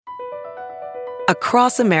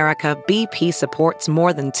Across America, BP supports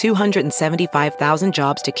more than 275,000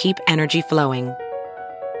 jobs to keep energy flowing.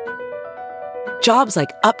 Jobs like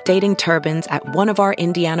updating turbines at one of our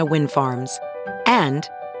Indiana wind farms and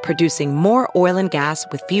producing more oil and gas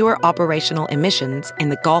with fewer operational emissions in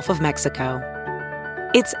the Gulf of Mexico.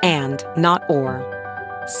 It's and, not or.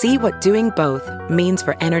 See what doing both means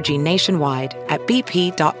for energy nationwide at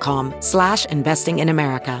bp.com/investing in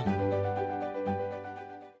America.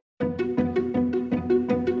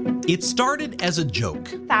 It started as a joke.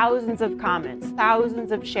 Thousands of comments,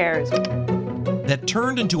 thousands of shares. That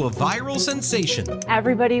turned into a viral sensation.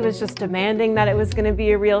 Everybody was just demanding that it was going to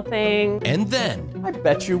be a real thing. And then, I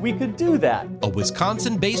bet you we could do that. A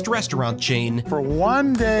Wisconsin-based restaurant chain, for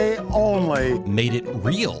one day only, made it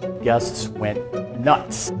real. Guests went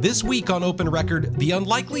nuts. This week on Open Record, the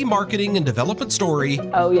unlikely marketing and development story.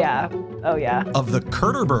 Oh yeah. Of the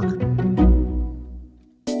CurderBurger.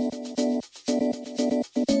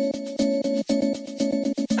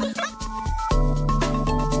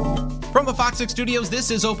 From the Fox 6 studios,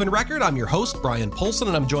 this is Open Record. I'm your host, Brian Polson,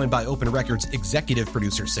 and I'm joined by Open Record's executive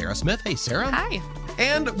producer, Sarah Smith. Hey, Sarah. Hi.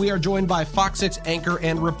 And we are joined by Fox 6 anchor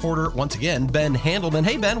and reporter, once again, Ben Handelman.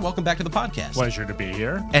 Hey, Ben, welcome back to the podcast. Pleasure to be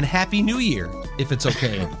here. And Happy New Year, if it's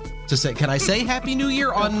okay to say. Can I say Happy New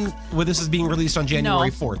Year on, well, this is being released on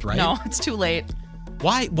January 4th, right? No, it's too late.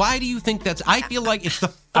 Why do you think that's, I feel like it's the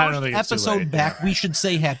first episode back, we should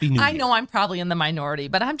say Happy New Year. I know I'm probably in the minority,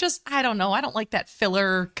 but I don't know. I don't like that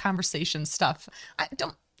filler conversation stuff. I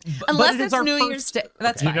don't. Unless it's New Year's Day.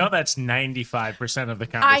 That's fine. You know that's 95% of the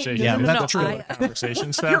conversation. That's true.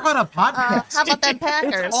 Conversation stuff. You're on a podcast. How about them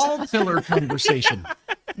Packers? It's all filler conversation.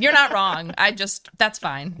 You're not wrong. That's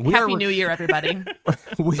fine. Happy New Year, everybody.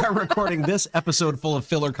 We are recording this episode full of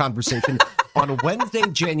filler conversation on Wednesday,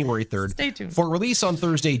 January 3rd. Stay tuned. For release on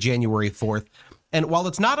Thursday, January 4th. And while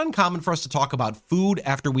it's not uncommon for us to talk about food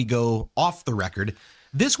after we go off the record,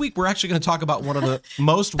 this week we're actually going to talk about one of the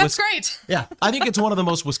most... That's great. Yeah, I think it's one of the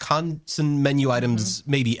most Wisconsin menu items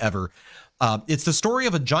maybe ever. It's the story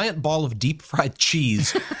of a giant ball of deep fried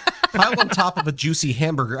cheese piled on top of a juicy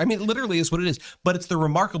hamburger. I mean, it literally is what it is, but it's the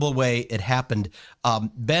remarkable way it happened.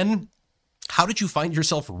 Ben, how did you find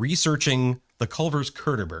yourself researching the Culver's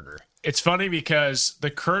CurderBurger? It's funny because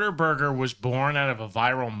the CurderBurger was born out of a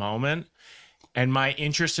viral moment, and my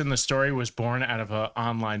interest in the story was born out of an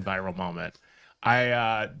online viral moment.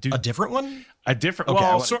 I do a different one? A different. Okay,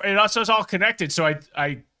 well, it also is all connected. So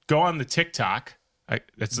I go on the TikTok.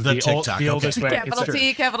 It's the TikTok, the oldest way. Capital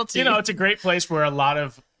T, capital T. You know, it's a great place where a lot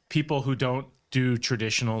of people who don't do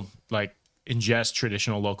traditional, like ingest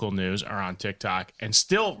traditional local news, are on TikTok and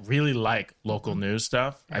still really like local news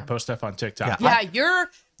stuff. Yeah. I post stuff on TikTok. Yeah, you're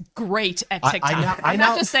great at TikTok. I'm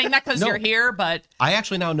not just saying that because you're here, but I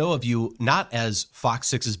actually now know of you not as Fox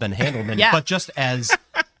 6's Ben Handelman, but just as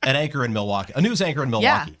an anchor in Milwaukee, a news anchor in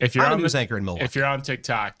Milwaukee. Yeah. If you're a news anchor in Milwaukee. If you're on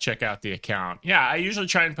TikTok, check out the account. Yeah, I usually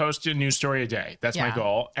try and post a news story a day. That's my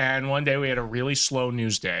goal. And one day we had a really slow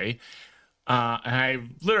news day. And I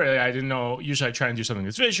didn't know. Usually I try and do something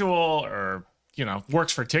that's visual or,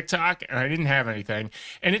 works for TikTok. And I didn't have anything.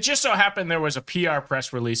 And it just so happened there was a PR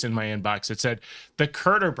press release in my inbox that said, the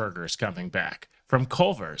CurderBurger is coming back from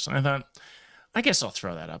Culver's. And I thought, I guess I'll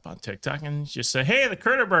throw that up on TikTok and just say, hey, the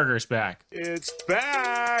CurderBurger's back. It's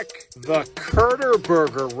back! The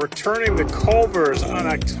CurderBurger returning to Culver's on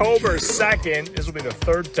October 2nd. This will be the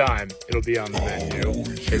third time it'll be on the menu.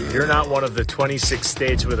 If you're not one of the 26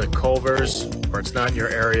 states with a Culver's, or it's not in your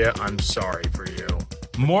area, I'm sorry for you.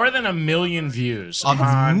 More than 1 million views on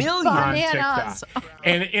TikTok.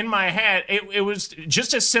 And in my head, it was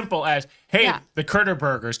just as simple as, hey, the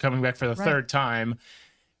CurderBurger is coming back for the third time.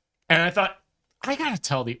 And I thought, I got to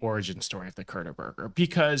tell the origin story of the CurderBurger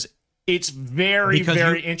because it's very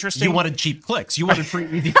interesting. You wanted cheap clicks. You wanted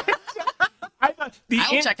free... I'll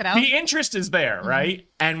check it out. The interest is there, right?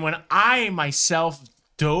 And when I myself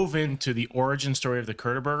dove into the origin story of the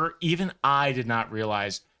CurderBurger, even I did not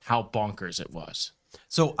realize how bonkers it was.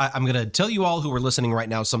 So I'm going to tell you all who are listening right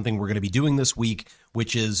now something we're going to be doing this week,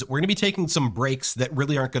 which is we're going to be taking some breaks that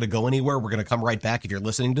really aren't going to go anywhere. We're going to come right back if you're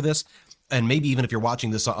listening to this, and maybe even if you're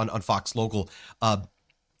watching this on Fox Local.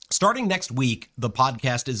 Starting next week, the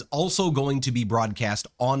podcast is also going to be broadcast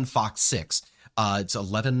on Fox 6. It's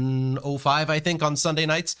 11:05, I think, on Sunday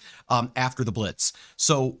nights after the Blitz.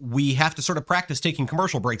 So we have to sort of practice taking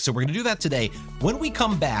commercial breaks. So we're going to do that today. When we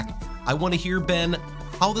come back, I want to hear, Ben,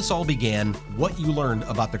 how this all began, what you learned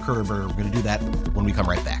about the CurderBurger. We're going to do that when we come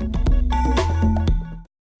right back.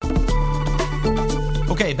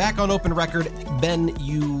 Okay, back on Open Record. Ben,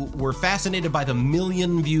 you were fascinated by the 1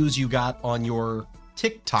 million views you got on your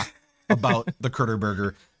TikTok about the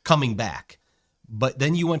CurderBurger coming back. But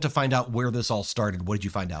then you went to find out where this all started. What did you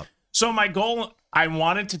find out? So my goal, I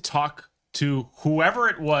wanted to talk to whoever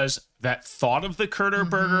it was that thought of the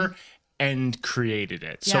CurderBurger and created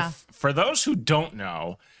it. Yeah. So for those who don't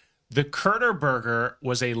know, the CurderBurger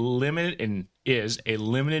was a limited and is a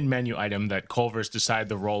limited menu item that Culver's decided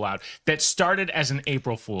to roll out that started as an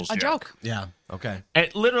April Fool's joke. Yeah. Okay.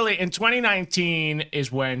 It literally in 2019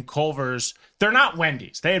 is when Culver's, they're not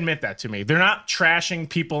Wendy's. They admit that to me. They're not trashing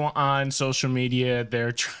people on social media.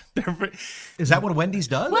 Is that what Wendy's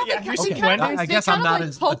does? Well, Yeah, they, you they see kind Wendy's? of, I they guess kind I'm of not like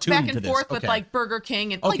as poke attuned back to and this. forth with Okay. like Burger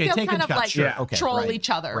King and like Okay, they'll taking kind of shots, like sure. Okay, troll right. each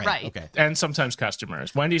other, right? Okay. And sometimes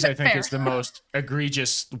customers. Wendy's, I think, Fair. is the most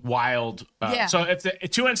egregious, wild. Yeah. So if the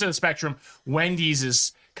two ends of the spectrum, Wendy's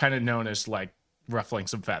is kind of known as like ruffling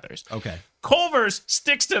some feathers. Okay. Culver's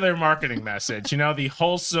sticks to their marketing message, the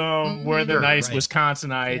wholesome, we're the nice right.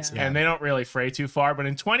 Wisconsinites, Yeah. and they don't really fray too far. But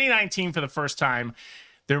in 2019, for the first time,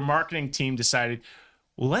 their marketing team decided,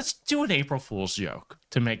 well, let's do an April Fool's joke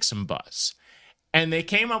to make some buzz. And they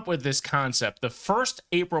came up with this concept. The first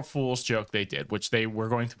April Fool's joke they did, which they were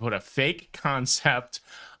going to put a fake concept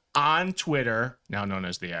on Twitter, now known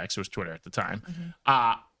as the X, it was Twitter at the time,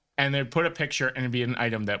 and they'd put a picture and it'd be an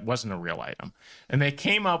item that wasn't a real item. And they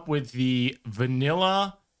came up with the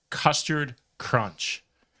vanilla custard crunch,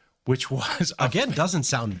 which was Doesn't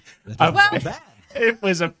sound bad. It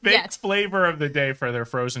was a fake Yet. flavor of the day for their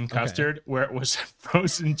frozen custard, where it was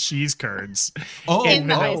frozen cheese curds. Oh, In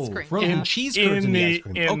the no. ice cream. Frozen Yeah. cheese curds in the ice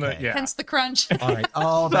cream. Okay. Hence the crunch. All right.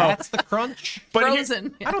 Oh, that's the crunch. But here-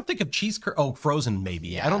 Frozen. I don't think of cheese curd. Oh, frozen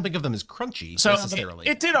maybe. I don't think of them as crunchy So necessarily.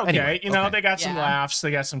 it did okay. Anyway, They got some Yeah. laughs,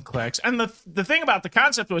 they got some clicks. And the thing about the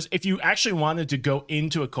concept was, if you actually wanted to go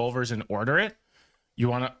into a Culver's and order it, you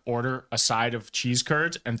want to order a side of cheese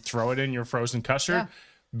curds and throw it in your frozen custard.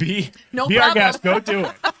 No be our problem. guest. Go do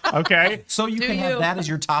it. Okay. So you Do can have you? that as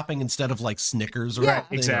your topping instead of like Snickers or Yeah.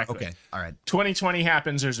 anything? Exactly. Okay. All right. 2020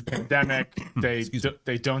 happens. There's a pandemic. They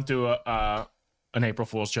don't do an April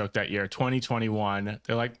Fool's joke that year. 2021,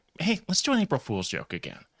 they're like, hey, let's do an April Fool's joke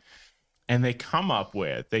again. And they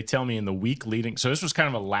tell me in the week leading. So this was kind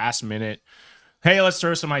of a last minute, hey, let's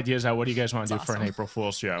throw some ideas out. What do you guys want to do for an April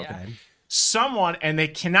Fool's joke? Yeah. Someone, and they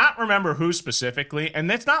cannot remember who specifically, and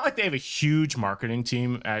it's not like they have a huge marketing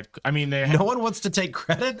team. No one wants to take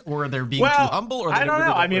credit, or they're being well, too humble, or I don't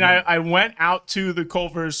know. I went out to the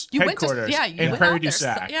Culver's You went to- headquarters yeah, you in went Prairie out du there.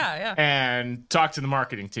 Sac, Yeah. and talked to the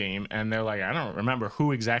marketing team, and they're like, I don't remember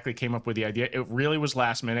who exactly came up with the idea. It really was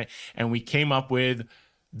last minute, and we came up with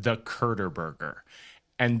the CurderBurger.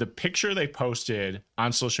 And the picture they posted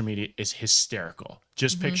on social media is hysterical.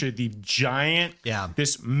 Just picture the giant,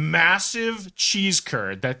 this massive cheese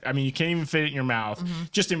curd that, you can't even fit it in your mouth,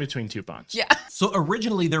 just in between two buns. Yeah. So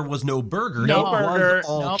originally there was no burger. No it burger. Was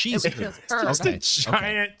all Nope, cheese it was curd. just curd. Just a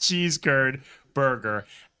giant cheese curd burger.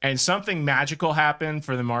 And something magical happened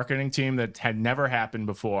for the marketing team that had never happened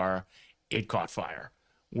before. It caught fire.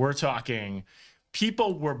 We're talking,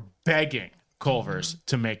 people were begging Culver's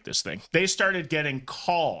to make this thing. They started getting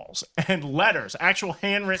calls and letters, actual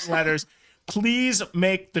handwritten letters. Please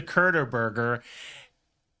make the CurderBurger.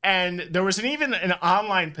 And there was even an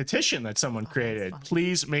online petition that someone created.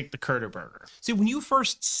 Please make the CurderBurger. See, when you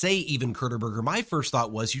first say even CurderBurger, my first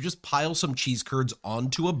thought was you just pile some cheese curds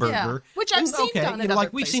onto a burger. Which I've seen done at other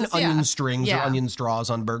like we've seen places, onion yeah. strings or Yeah. onion straws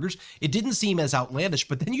on burgers. It didn't seem as outlandish,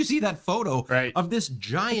 but then you see that photo of this It's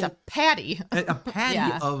giant a patty. a patty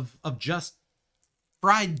Yeah. of just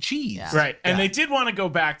fried cheese. Yeah. Right. And they did want to go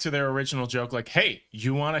back to their original joke, like, hey,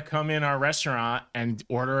 you want to come in our restaurant and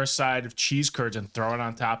order a side of cheese curds and throw it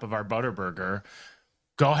on top of our Butterburger?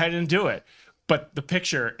 Go ahead and do it. But the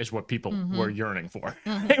picture is what people were yearning for.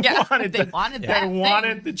 They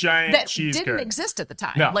wanted the giant that cheese didn't curd. exist at the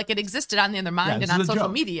time. No. Like it existed on their mind this and on is a social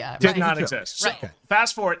joke. media. Did right. not exist. So Right.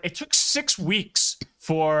 fast forward, it took 6 weeks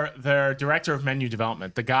for their director of menu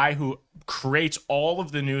development, the guy who creates all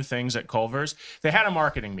of the new things at Culver's. They had a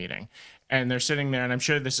marketing meeting, and they're sitting there, and I'm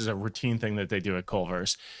sure this is a routine thing that they do at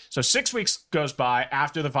Culver's. So 6 weeks goes by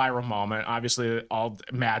after the viral moment. Obviously, all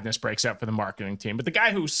madness breaks out for the marketing team. But the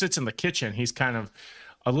guy who sits in the kitchen, he's kind of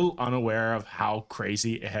a little unaware of how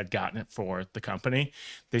crazy it had gotten it for the company.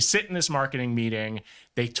 They sit in this marketing meeting.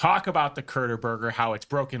 They talk about the CurderBurger, how it's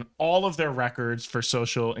broken all of their records for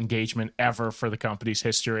social engagement ever for the company's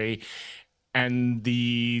history. And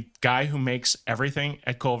the guy who makes everything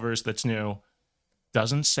at Culver's that's new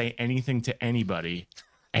doesn't say anything to anybody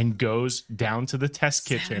and goes down to the test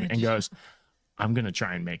kitchen and goes, I'm going to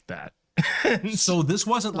try and make that. So this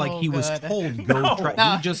wasn't like he was told, go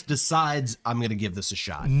try. He just decides, I'm going to give this a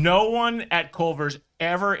shot. No one at Culver's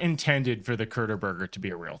ever intended for the CurderBurger to be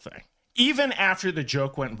a real thing. even after the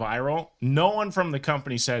joke went viral, no one from the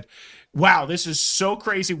company said, wow, this is so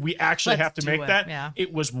crazy. We actually have to make that. Yeah.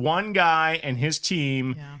 It was one guy and his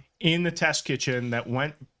team in the test kitchen that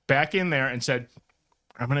went back in there and said,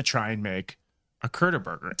 I'm going to try and make a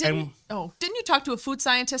CurderBurger. Didn't you talk to a food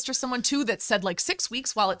scientist or someone too that said like 6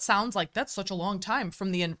 weeks? While it sounds like that's such a long time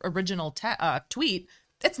from the original tweet,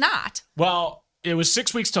 it's not. Well, it was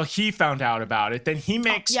 6 weeks till he found out about it. Then he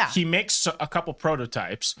makes a couple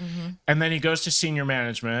prototypes, and then he goes to senior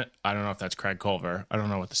management. I don't know if that's Craig Culver. I don't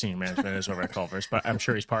know what the senior management is over at Culver's, but I'm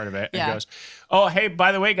sure he's part of it. And goes, oh, hey,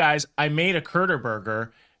 by the way, guys, I made a CurderBurger,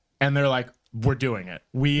 and they're like, we're doing it.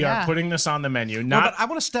 We are putting this on the menu. But I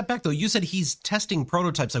want to step back, though. You said he's testing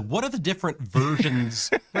prototypes. Like, what are the different versions?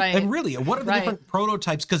 Right. And really, what are the different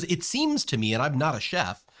prototypes? Because it seems to me, and I'm not a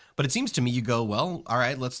chef, but it seems to me you go, well, all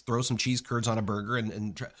right, let's throw some cheese curds on a burger.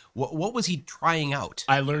 And try. What was he trying out?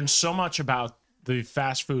 I learned so much about the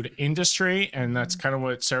fast food industry, and that's kind of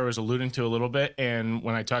what Sarah was alluding to a little bit. And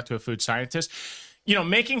when I talked to a food scientist,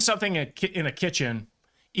 making something in a kitchen,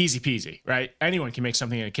 easy peasy, right? Anyone can make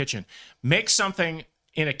something in a kitchen. Make something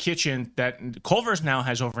in a kitchen that Culver's now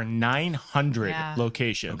has over 900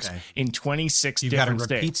 locations in 26 different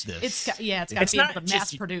states. It's got to be able to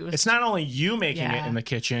mass produce. It's not only you making it in the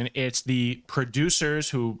kitchen, it's the producers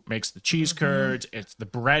who makes the cheese curds, it's the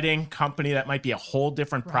breading company that might be a whole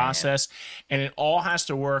different process, and it all has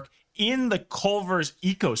to work in the Culver's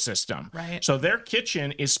ecosystem. Right. So their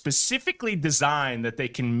kitchen is specifically designed that they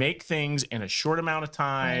can make things in a short amount of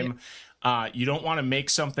time. Right. You don't want to make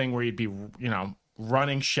something where you'd be,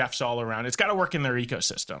 running chefs all around. It's got to work in their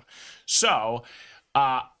ecosystem. So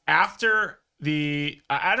after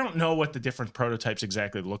I don't know what the different prototypes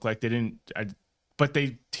exactly look like. But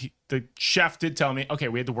the chef did tell me, okay,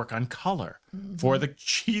 we had to work on color for the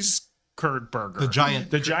cheese curd burger. The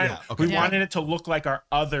giant. Yeah, okay. We wanted it to look like our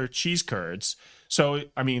other cheese curds. So,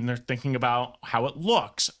 I mean, they're thinking about how it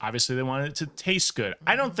looks. Obviously, they wanted it to taste good.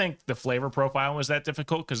 I don't think the flavor profile was that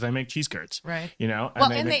difficult because they make cheese curds. Right.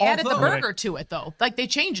 And they added the burger to it, though. Like, they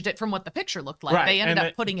changed it from what the picture looked like. Right. They ended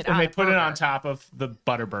up putting it on. And they put it on top of the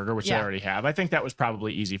butter burger, which they already have. I think that was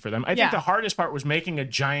probably easy for them. I think the hardest part was making a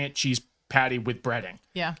giant cheese patty with breading.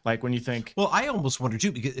 Yeah. Like, when you think... Well, I almost wonder,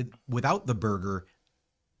 too, because without the burger,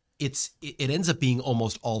 it ends up being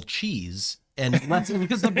almost all cheese. And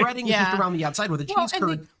because the breading is just around the outside. With a cheese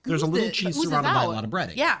curd, there's a little cheese surrounded by a lot of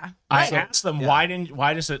breading. Yeah. I asked them, why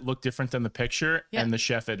does it look different than the picture? Yeah. And the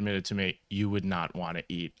chef admitted to me, you would not want to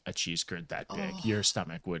eat a cheese curd that big. Your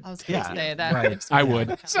stomach would. I was going to say that. Right. I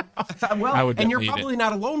would. I would. And you're probably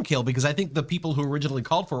not alone, Kale, because I think the people who originally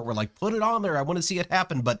called for it were like, put it on there. I want to see it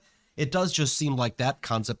happen. But it does just seem like that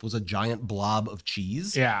concept was a giant blob of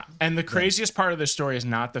cheese. Yeah. And the craziest part of this story is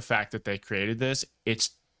not the fact that they created this.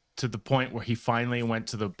 It's to the point where he finally went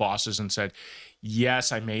to the bosses and said,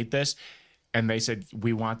 yes, I made this. And they said,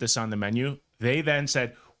 we want this on the menu. They then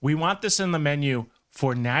said, we want this in the menu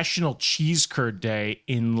for National Cheese Curd Day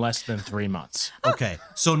in less than 3 months. Okay.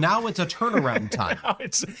 So now it's a turnaround time.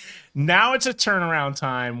 now it's a turnaround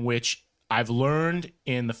time, which I've learned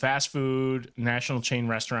in the fast food national chain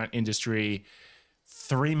restaurant industry,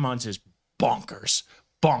 3 months is bonkers.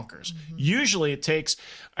 Usually it takes,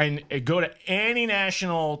 and go to any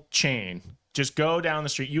national chain, just go down the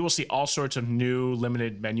street, you will see all sorts of new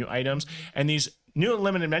limited menu items. And these new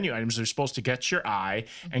limited menu items are supposed to get your eye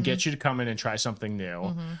and get you to come in and try something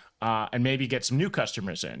new, and maybe get some new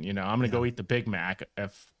customers in. I'm going to go eat the Big Mac,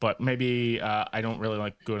 but maybe I don't really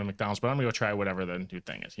like going to McDonald's, but I'm going to go try whatever the new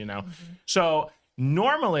thing is, So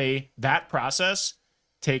normally that process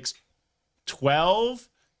takes 12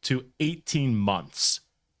 to 18 months.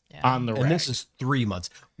 On the rack. And this is 3 months.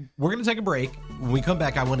 We're going to take a break. When we come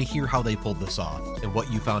back, I want to hear how they pulled this off and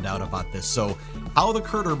what you found out about this. So how the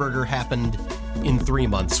CurderBurger happened in 3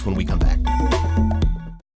 months when we come back.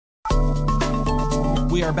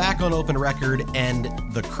 We are back on Open Record, and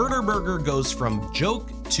the CurderBurger goes from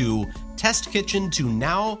joke to test kitchen to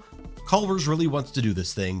now Culver's really wants to do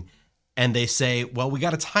this thing. And they say, well, we got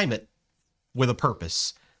to time it with a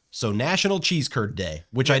purpose. So National Cheese Curd Day,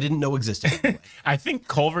 which I didn't know existed. I think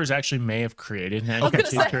Culver's actually may have created National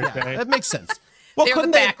Cheese Curd Day. That makes sense. Well,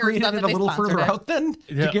 couldn't they have created it a little further out then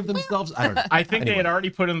to give themselves? I don't know. I think they had already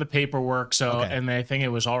put in the paperwork, and I think it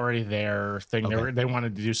was already their thing. They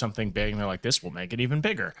wanted to do something big, and they're like, this will make it even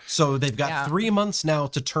bigger. So they've got 3 months now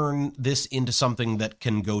to turn this into something that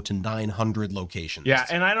can go to 900 locations. Yeah,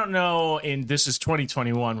 and I don't know, this is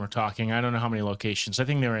 2021 we're talking. I don't know how many locations. I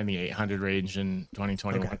think they were in the 800 range in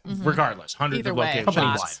 2021. Okay. Regardless, hundreds of locations.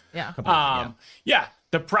 Company-wide. Yeah.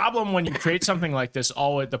 The problem when you create something like this,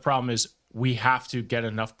 the problem is we have to get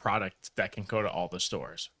enough product that can go to all the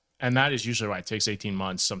stores. And that is usually why it takes 18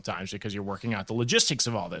 months sometimes, because you're working out the logistics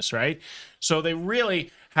of all this, right? So they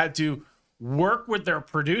really had to work with their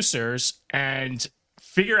producers and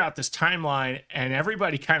figure out this timeline, and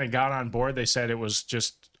everybody kind of got on board. They said it was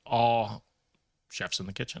just all chefs in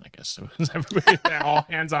the kitchen, I guess. It was everybody, all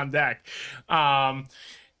hands on deck.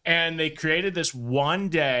 And they created this one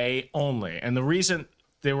day only. And the reason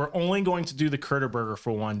they were only going to do the CurderBurger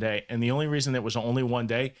for one day, and the only reason it was only one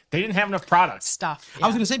day, they didn't have enough product. Stuff. I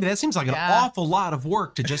was going to say, but that seems like an awful lot of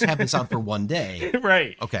work to just have this out for one day.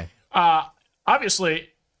 Right. Okay. Obviously,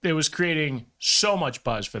 it was creating so much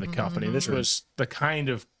buzz for the company. This was the kind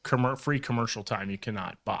of free commercial time you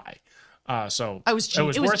cannot buy. So it was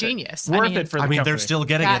genius. Worth it for the company. They're still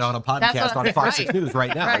getting it on a podcast on Fox 6 News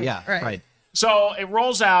right now. Right. So it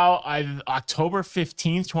rolls out October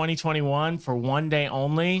 15th, 2021 for one day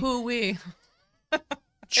only. Hoo-wee.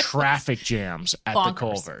 Traffic jams at the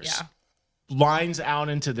Culvers. Yeah. Lines out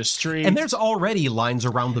into the street. And there's already lines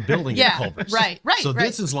around the building at Culver's. Right. So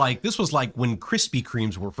this was like when Krispy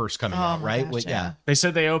Kremes were first coming out, right? Gosh, They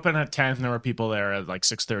said they opened at 10 and there were people there at like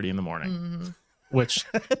 6:30 in the morning. Mm-hmm. Which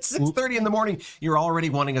at 6:30 in the morning, you're already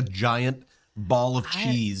wanting a giant ball of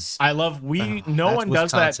cheese. I love. No one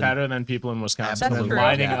does that better than people in Wisconsin. Absolutely.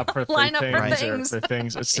 Lining up for Line up for things. Or for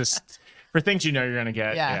things. It's just for things you know you're gonna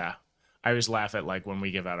get. Yeah. I always laugh at like when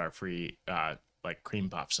we give out our free like cream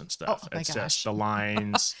puffs and stuff. Oh my it's gosh. just the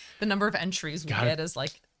lines. The number of entries we get is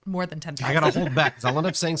like more than 10,000. I gotta hold back because I'll end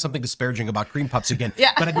up saying something disparaging about cream puffs again.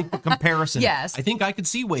 Yeah. But I think the comparison. Yes. I think I could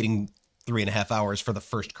see waiting 3.5 hours for the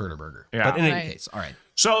first CurderBurger. Yeah. But in any case, all right.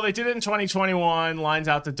 So they did it in 2021. Lines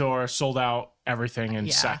out the door, sold out everything in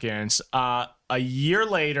seconds. A year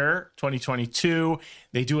later, 2022,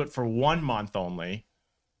 they do it for 1 month only,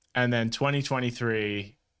 and then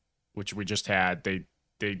 2023, which we just had, they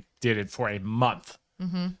did it for a month.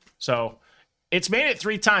 Mm-hmm. So it's made it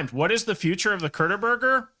 3 times. What is the future of the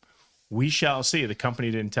CurderBurger? We shall see. The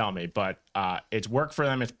company didn't tell me, but it's worked for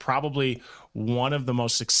them. It's probably one of the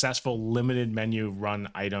most successful limited menu run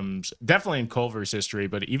items, definitely in Culver's history,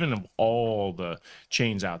 but even of all the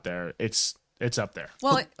chains out there, it's up there.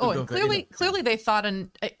 Well, and clearly they thought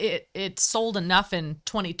it sold enough in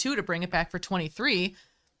 22 to bring it back for 23.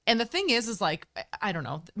 And the thing is like, I don't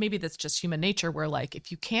know, maybe that's just human nature where like,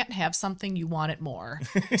 if you can't have something, you want it more.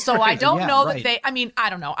 So I don't know that I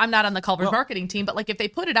don't know. I'm not on the Culver's marketing team, but like if they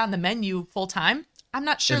put it on the menu full time, I'm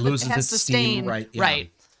not sure that it has sustained.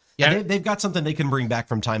 Right. Yeah, they've got something they can bring back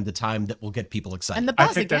from time to time that will get people excited. And the buzz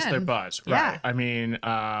I think again. that's their buzz, right? Yeah. I mean,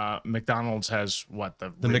 McDonald's has what the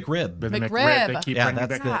McRib. The McRib. McRib. They keep bringing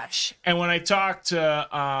that's back. Gosh. And when I talked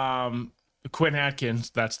to Quinn Atkins,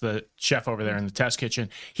 that's the chef over there in the test kitchen,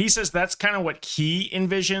 he says that's kind of what he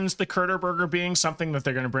envisions the CurderBurger being, something that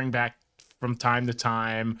they're going to bring back from time to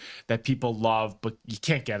time that people love, but you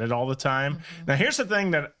can't get it all the time. Mm-hmm. Now, here's the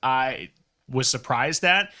thing that I was surprised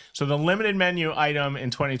at. So the limited menu item in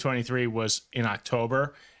 2023 was in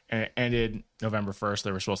October and it ended November 1st.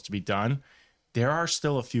 They were supposed to be done. There are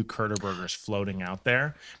still a few CurderBurgers floating out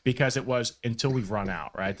there because it was until we run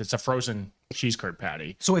out, right? It's a frozen cheese curd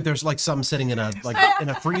patty. So wait, there's like some sitting in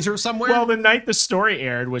a freezer somewhere? Well, the night the story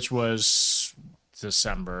aired, which was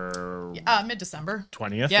December mid-December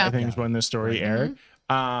 20th, I think is when the story aired.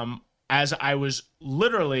 As I was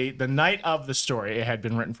literally the night of the story, it had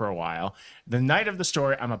been written for a while. The night of the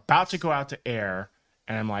story, I'm about to go out to air,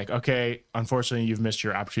 and I'm like, okay, unfortunately, you've missed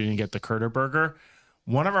your opportunity to get the CurderBurger.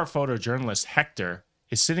 One of our photojournalists, Hector,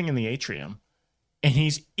 is sitting in the atrium, and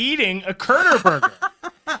he's eating a CurderBurger.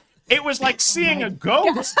 It was like seeing a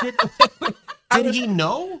ghost. Did he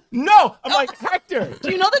know? No, I'm like, Hector. Do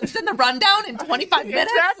you know that it's in the rundown in 25 minutes?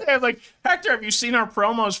 Exactly. I'm like, Hector, have you seen our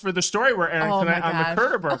promos for the story we're airing tonight on the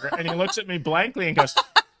CurderBurger? And he looks at me blankly and goes,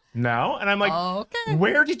 no. And I'm like, okay.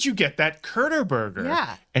 Where did you get that CurderBurger?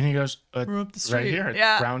 Yeah. And he goes, up the right street. here at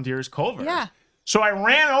Yeah. Brown Deer's Culver. Yeah. So I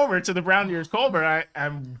ran over to the Brown Deer's Culver. I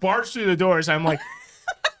barged through the doors. I'm like,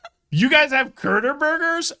 you guys have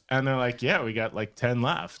CurderBurgers? And they're like, yeah, we got like 10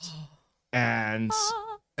 left. And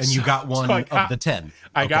you got one of the 10.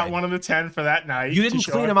 I got one of the 10 for that night. You didn't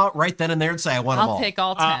clean them out right then and there and say, I want them all. I'll take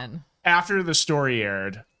all 10. After the story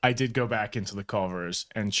aired, I did go back into the Culvers,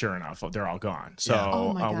 and sure enough, they're all gone. So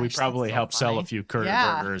Oh my we gosh, probably that's so helped sell a funny. few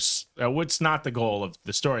CurderBurgers. What's not the goal of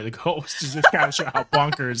the story? The goal was to just kind of show how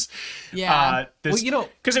bonkers. Yeah. Because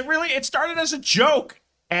it started as a joke,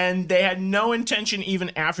 and they had no intention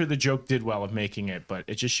even after the joke did well of making it. But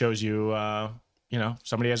it just shows you,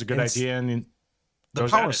 somebody has a good idea and. The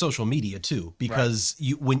power of social media too, because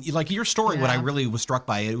when your story, what I really was struck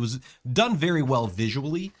by, it was done very well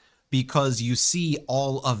visually, because you see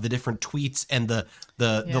all of the different tweets and the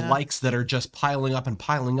likes that are just piling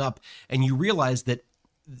up, and you realize that,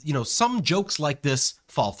 you know, some jokes like this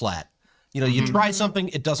fall flat. You know, you try something,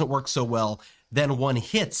 it doesn't work so well, then one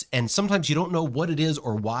hits, and sometimes you don't know what it is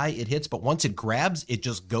or why it hits, but once it grabs, it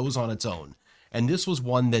just goes on its own. And this was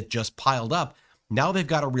one that just piled up. Now they've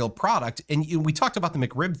got a real product, and we talked about the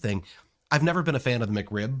McRib thing. I've never been a fan of the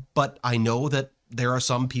McRib, but I know that there are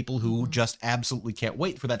some people who just absolutely can't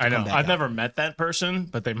wait for that to come back. I've never met that person,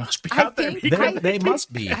 but they must be out there. They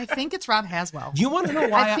must be. I think it's Rob Haswell. Do you want to know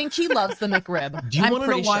why? I think he loves the McRib. Do you want to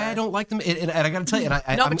know why I don't like them? And I got to tell you,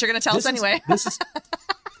 but you're going to tell us anyway. This is.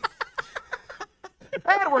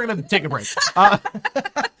 And we're going to take a break.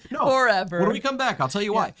 No, forever. When we come back, I'll tell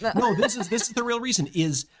you why. No, this is the real reason.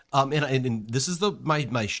 Is and this is my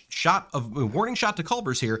warning shot to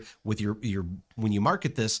Culver's here with your when you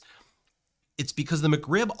market this. It's because the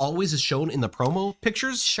McRib always is shown in the promo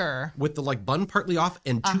pictures. Sure. With the bun partly off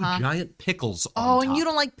and two giant pickles on top. And you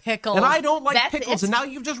don't like pickles. And I don't like pickles, and now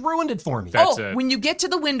you've just ruined it for me. When you get to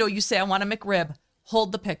the window, you say, I want a McRib.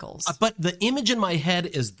 Hold the pickles. But the image in my head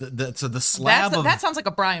is the slab of... That sounds like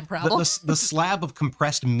a Brian problem. The slab of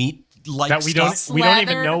compressed meat that we don't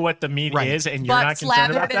even know what the meat is, and you're not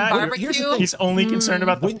concerned about that. Barbecue. He's only concerned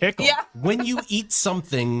about the pickle. Yeah. When you eat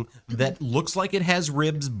something that looks like it has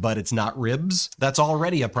ribs, but it's not ribs, that's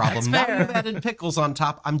already a problem. Now you've added pickles on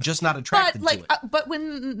top. I'm just not attracted to it. But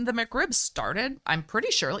when the McRib started, I'm pretty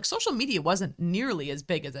sure social media wasn't nearly as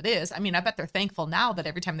big as it is. I mean, I bet they're thankful now that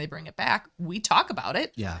every time they bring it back, we talk about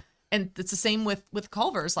it. Yeah. And it's the same with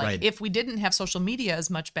Culver's. If we didn't have social media as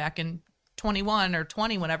much back in 21 or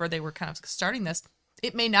 20, whenever they were kind of starting this,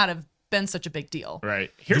 it may not have been such a big deal. Right.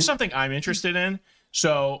 Here's something I'm interested in.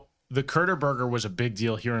 So the CurderBurger was a big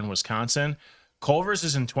deal here in Wisconsin. Culver's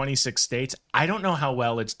is in 26 states. I don't know how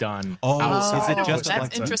well it's done. Is it just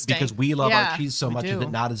that's interesting? Because we love our cheese so much, is it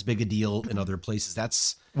not as big a deal in other places?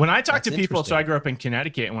 That's when I talk to people. So I grew up in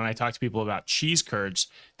Connecticut, and when I talk to people about cheese curds,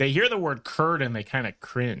 they hear the word curd and they kind of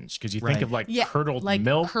cringe because you think of curdled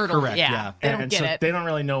milk. Correct. Yeah. They don't get it. They don't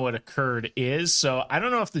really know what a curd is. So I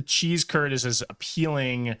don't know if the cheese curd is as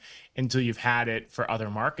appealing until you've had it for other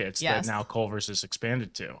markets that now Culver's has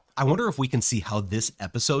expanded to. I wonder if we can see how this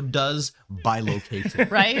episode does by location.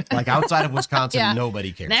 Right? Like outside of Wisconsin,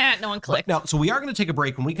 nobody cares. No one clicked. Now, so we are going to take a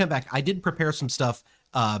break. When we come back, I did prepare some stuff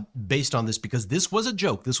based on this because this was a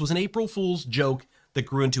joke. This was an April Fool's joke that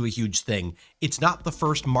grew into a huge thing. It's not the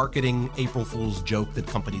first marketing April Fool's joke that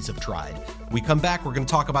companies have tried. We come back, we're going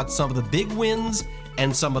to talk about some of the big wins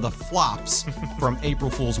and some of the flops from April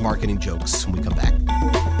Fool's marketing jokes when we come back.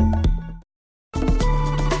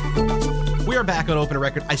 We are back on Open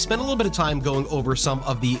Record. I spent a little bit of time going over some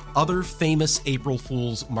of the other famous April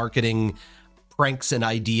Fool's marketing pranks and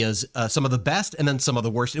ideas, some of the best and then some of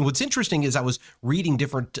the worst. And what's interesting is I was reading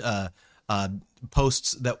different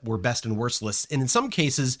posts that were best and worst lists. And in some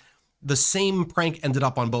cases, the same prank ended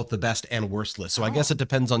up on both the best and worst list. So I guess it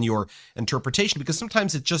depends on your interpretation because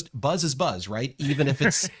sometimes it's just buzz is buzz, right? Even if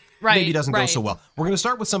it's maybe doesn't go so well. We're going to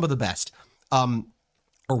start with some of the best.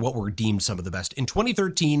 Or what were deemed some of the best. In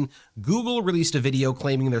 2013, Google released a video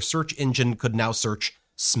claiming their search engine could now search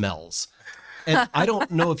smells. And I don't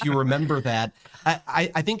know if you remember that.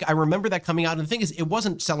 I think I remember that coming out. And the thing is, it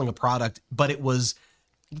wasn't selling a product, but it was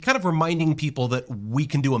kind of reminding people that we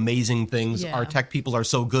can do amazing things. Yeah. Our tech people are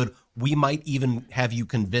so good. We might even have you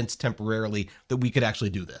convinced temporarily that we could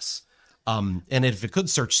actually do this. And if it could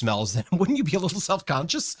search smells, then wouldn't you be a little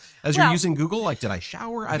self-conscious as you're using Google? Like, did I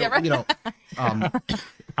shower? I don't,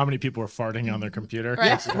 How many people were farting on their computer? Right.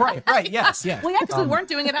 Yes, right. Yes. Well, yeah, because we weren't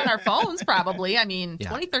doing it on our phones, probably. I mean,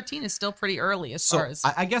 2013 is still pretty early as far as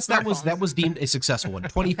I guess that was deemed a successful one.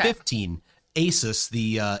 2015, ASOS,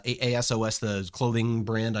 the ASOS, the clothing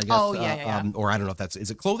brand, I guess. Oh, yeah. Or I don't know if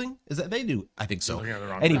is it clothing? Is that they do? I think so.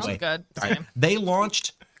 Anyway, good. They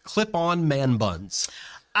launched clip-on man buns.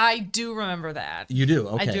 I do remember that. You do?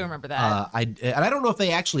 Okay. I do remember that. I don't know if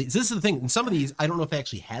they actually, this is the thing, in some of these, I don't know if they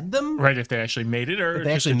actually had them. Right, if they actually made it or if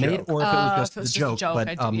they actually made it or if it was just the joke. Joke.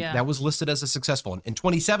 But that was listed as a successful one. In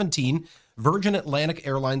 2017, Virgin Atlantic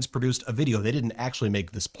Airlines produced a video. They didn't actually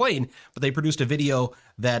make this plane, but they produced a video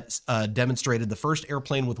that demonstrated the first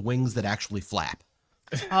airplane with wings that actually flap.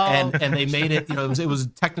 Oh. And they made it, it was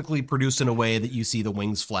technically produced in a way that you see the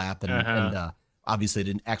wings flap and obviously, they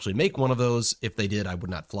didn't actually make one of those. If they did, I would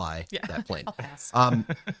not fly that plane. I'll pass.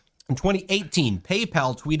 In 2018,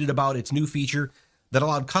 PayPal tweeted about its new feature that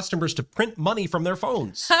allowed customers to print money from their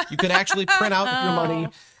phones. You could actually print out your money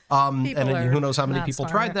And People are who knows how many not people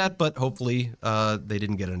smart. tried that, but hopefully they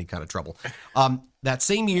didn't get any kind of trouble. That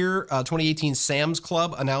same year, 2018, Sam's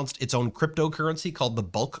Club announced its own cryptocurrency called the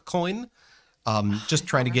bulk coin. Just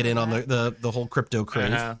trying to get in on the whole crypto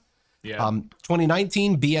craze. Yeah.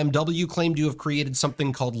 2019, BMW claimed to have created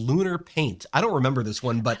something called lunar paint. I don't remember this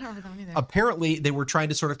one, but apparently they were trying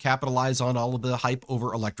to sort of capitalize on all of the hype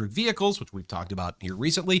over electric vehicles, which we've talked about here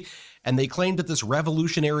recently. And they claimed that this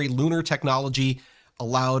revolutionary lunar technology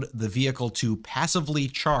allowed the vehicle to passively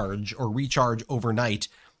charge or recharge overnight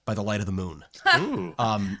by the light of the moon.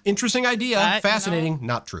 Interesting idea. Fascinating.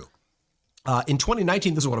 Not true. In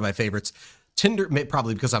 2019, this is one of my favorites. Tinder,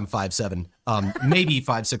 probably because I'm 5'7", maybe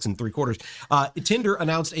 5'6 3/4. Tinder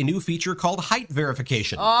announced a new feature called height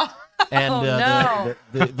verification. And the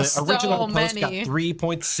original post got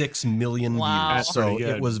 3.6 million views, so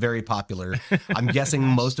it was very popular. I'm guessing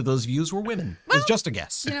most of those views were women. It's just a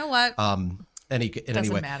guess. You know what?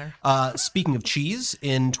 Doesn't matter. Speaking of cheese,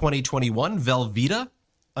 in 2021, Velveeta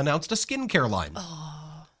announced a skincare line.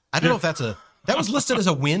 I don't know if that was listed as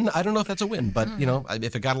a win. I don't know if that's a win, but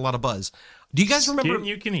if it got a lot of buzz. Do you guys remember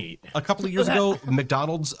you can eat? A couple of years ago,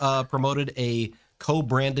 McDonald's promoted a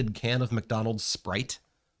co-branded can of McDonald's Sprite?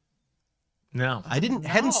 No. I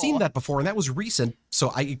hadn't seen that before, and that was recent,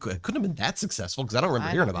 so it couldn't have been that successful because I don't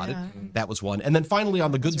remember hearing about it. That was one. And then finally,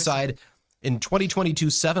 on the good side, in 2022,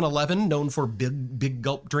 7-Eleven, known for big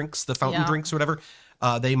gulp drinks, the fountain drinks or whatever,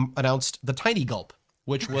 they announced the Tiny Gulp,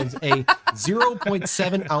 which was a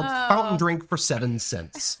 0.7 ounce fountain drink for 7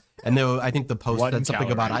 cents. And I think the post said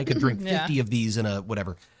something about I could drink 50 of these in a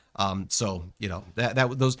whatever. So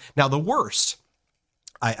those. Now the worst,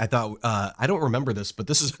 I thought I don't remember this, but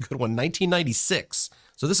this is a good one. 1996.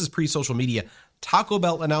 So this is pre-social media. Taco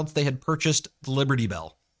Bell announced they had purchased the Liberty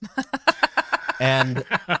Bell. And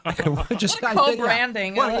just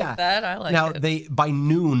co-branding. I like that. I like it. Now by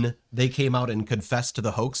noon they came out and confessed to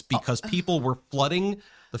the hoax because people were flooding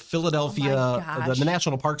the Philadelphia, the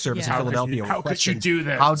National Park Service in Philadelphia. How could you do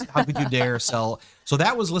this? How could you dare sell? So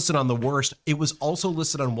that was listed on the worst. It was also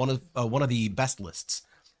listed on one of the best lists,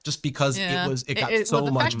 just because it got so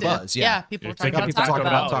much buzz. Yeah, people were talking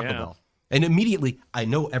about Taco Bell. And immediately, I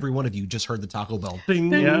know every one of you just heard the Taco Bell ding,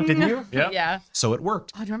 didn't you? Yeah. So it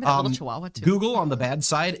worked. Oh, do you remember that little chihuahua too? Google, on the bad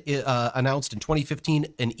side, announced in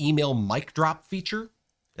 2015 an email mic drop feature.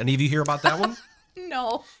 Any of you hear about that one?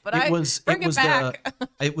 No, but it was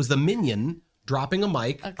the minion dropping a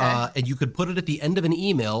mic, and you could put it at the end of an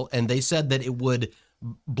email, and they said that it would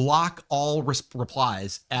block all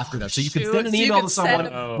replies after that. So you could send an email to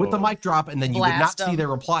someone with the mic drop, and then you would not see their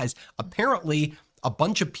replies. Apparently, a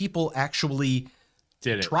bunch of people actually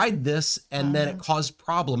tried this, and then it caused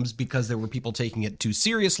problems because there were people taking it too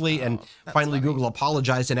seriously. And finally, Google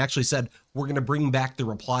apologized and actually said, "We're going to bring back the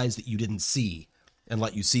replies that you didn't see and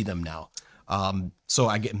let you see them now." So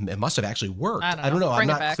it must have actually worked. I don't know. I'm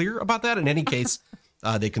not clear about that. In any case,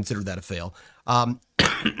 they considered that a fail.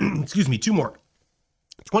 Excuse me, 2 more.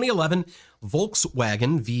 2011,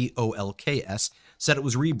 Volkswagen, VOLKS, said it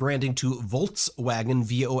was rebranding to Volkswagen,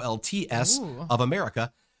 VOLTS, of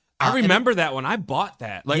America. I remember that one. I bought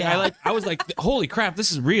that. I was like, holy crap,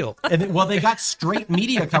 this is real. And they got straight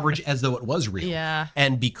media coverage as though it was real. Yeah.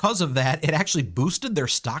 And because of that, it actually boosted their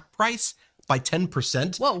stock price by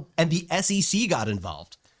 10%. Whoa. And the SEC got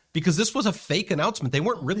involved because this was a fake announcement. They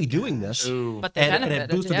weren't really doing this. But they and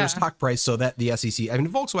it boosted their stock price so that the SEC,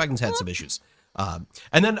 Volkswagen's had some issues. And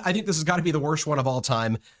then I think this has got to be the worst one of all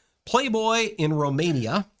time. Playboy in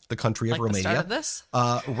Romania, the country of Romania, the start of this?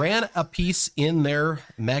 Ran a piece in their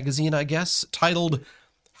magazine, I guess, titled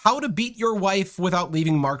 "How to Beat Your Wife Without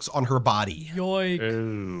Leaving Marks on Her Body."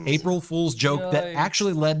 Yoink. April Fool's joke that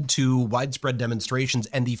actually led to widespread demonstrations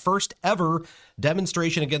and the first ever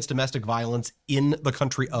demonstration against domestic violence in the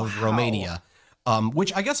country of Romania.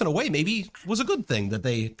 Which I guess in a way maybe was a good thing that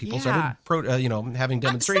people started having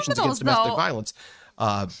demonstrations against domestic violence.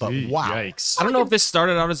 But wow. Yikes. I don't know if this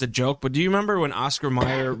started out as a joke, but do you remember when Oscar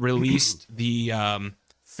Mayer released the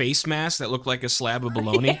face mask that looked like a slab of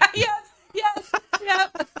bologna? Yes.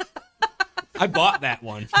 I bought that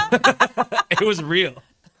one. It was real.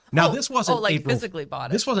 Now this wasn't April, physically bought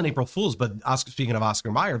it. This wasn't April Fool's, but speaking of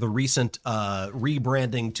Oscar Mayer, the recent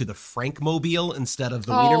rebranding to the Frankmobile instead of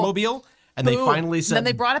the Wienermobile. And they finally said... And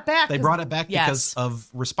then they brought it back. They brought it back because of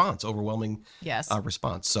response, overwhelming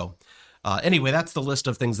response. So anyway, that's the list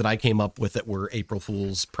of things that I came up with that were April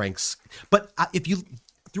Fool's pranks. But if you...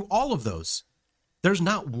 Through all of those, there's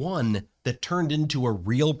not one that turned into a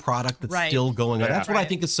real product that's still going on. That's what I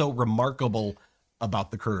think is so remarkable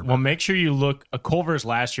about the CurderBurger. Well, make sure you look... Culver's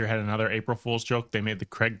last year had another April Fool's joke. They made the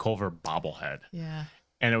Craig Culver bobblehead. Yeah.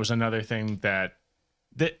 And it was another thing that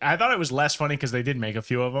I thought it was less funny because they did make a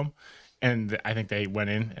few of them, and I think they went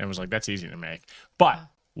in and was like, "That's easy to make." But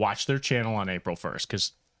watch their channel on April 1st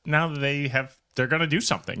because now that they're going to do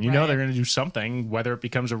something. You know, they're going to do something, whether it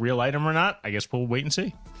becomes a real item or not. I guess we'll wait and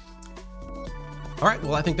see. All right,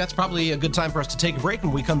 well, I think that's probably a good time for us to take a break.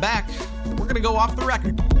 When we come back, we're going to go off the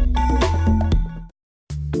record.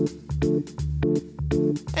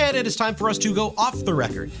 And it is time for us to go off the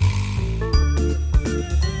record.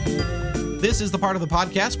 This is the part of the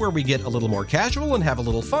podcast where we get a little more casual and have a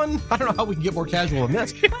little fun. I don't know how we can get more casual than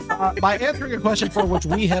this. By answering a question for which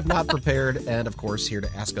we have not prepared. And, of course, here to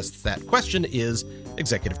ask us that question is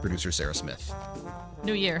executive producer Sarah Smith.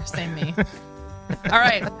 New year, same me. All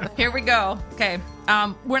right, here we go. Okay,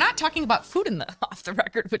 we're not talking about food in the off the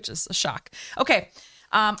record, which is a shock. Okay,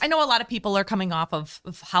 I know a lot of people are coming off of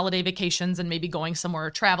holiday vacations and maybe going somewhere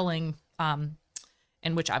traveling, and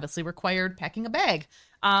which obviously required packing a bag.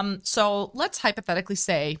 So let's hypothetically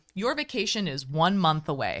say your vacation is 1 month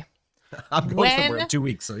away. I'm going somewhere in 2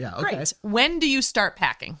 weeks, so yeah, okay. Great. When do you start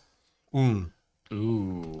packing? Ooh.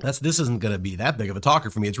 This isn't going to be that big of a talker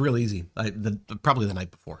for me. It's real easy. Probably the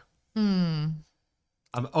night before.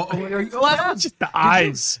 Just the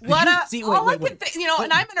eyes. And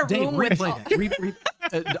I'm in a Dave, room with...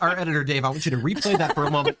 our editor, Dave, I want you to replay that for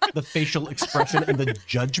a moment. The facial expression and the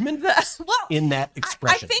judgment in that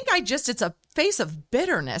expression. I think it's a face of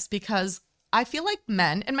bitterness because I feel like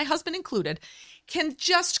men, and my husband included, can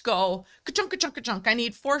just go ka-chunk, ka-chunk, ka-chunk. I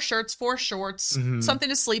need 4 shirts, 4 shorts, something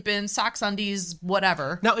to sleep in, socks, undies,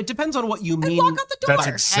 whatever. Now, it depends on what you mean. And walk out the door. That's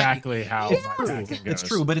exactly how my packing goes. It's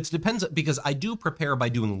true, but it depends because I do prepare by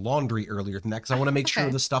doing laundry earlier than that because I want to make sure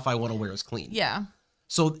the stuff I want to wear is clean. Yeah.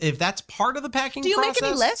 So if that's part of the packing process... Do you process, make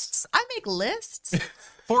any lists? I make lists.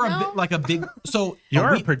 For a big... So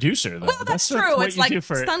you're a producer, though. Well, that's true. It's like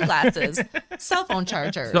sunglasses, cell phone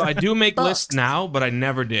chargers. So I do make lists now, but I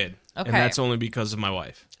never did. Okay. And that's only because of my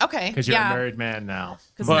wife. Okay. Because you're a married man now.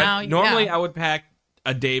 But normally I would pack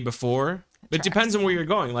a day before. It depends on where you're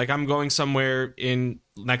going. Like I'm going somewhere in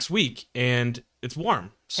next week and it's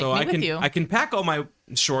warm. So I can pack all my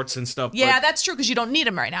shorts and stuff. Yeah, that's true because you don't need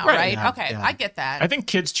them right now, right? Yeah, okay, yeah. I get that. I think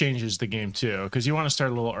kids changes the game too because you want to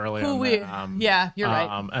start a little early on that. Yeah, you're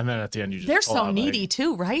right. And then at the end you just they're so needy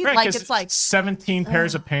too, right? Right, like it's like 17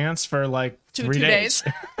 pairs of pants for like 3 days.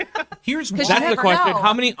 Here's that's the question.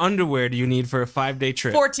 How many underwear do you need for a 5-day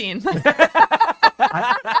trip? 14.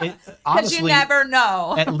 Honestly, you never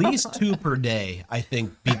know. At least 2 per day, I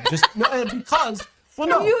think. Because... Well,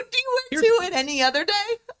 no. Do you wear 2 in any other day?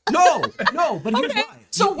 No, but here's why.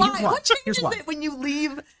 So why? What changes it when you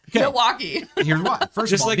leave Milwaukee? Here's why. First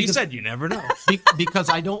Just of all, like you said, you never know. Because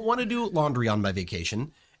I don't want to do laundry on my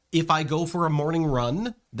vacation. If I go for a morning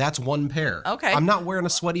run, that's 1 pair. Okay. I'm not wearing a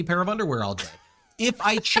sweaty pair of underwear all day. If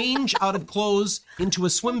I change out of clothes into a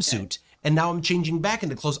swimsuit and now I'm changing back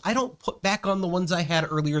into clothes, I don't put back on the ones I had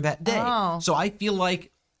earlier that day. Oh. So I feel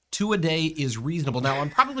like 2 a day is reasonable. Now, I'm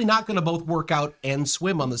probably not going to both work out and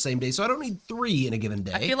swim on the same day, so I don't need 3 in a given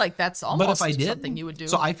day. I feel like that's almost but if I did, something you would do.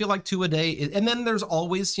 So I feel like 2 a day. And then there's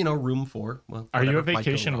always, room for... Well, Are you a whatever might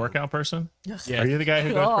go vacation wrong. workout person? Yeah. Are you the guy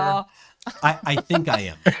who goes for... I think I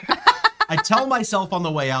am. I tell myself on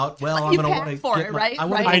the way out, well, I'm going to want to for it, right?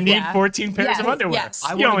 I need 14 pairs of underwear. Yes.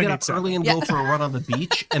 I want to get up early and go for a run on the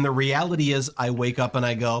beach. And the reality is I wake up and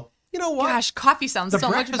I go, you know what? Gosh, coffee sounds so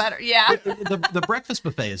much better. Yeah. The breakfast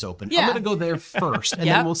buffet is open. Yeah. I'm going to go there first, and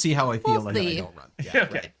then we'll see how I feel and I don't run. Yeah,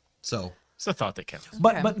 Okay. right. So it's a thought that counts.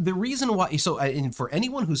 But the reason why, and for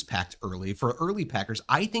anyone who's packed early, for early packers,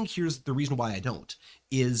 I think here's the reason why I don't,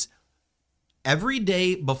 is every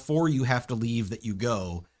day before you have to leave that you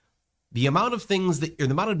go, the amount of the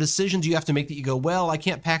amount of decisions you have to make that you go, well, I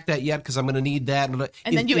can't pack that yet because I'm going to need that.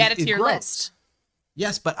 And then you add it to your list.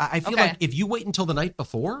 Yes, but I feel like if you wait until the night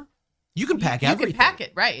before, you can pack everything. You can pack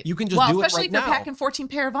it, right. You can just do it right now. Especially if you're packing 14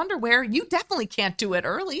 pair of underwear, you definitely can't do it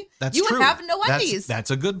early. That's true. You would have no undies.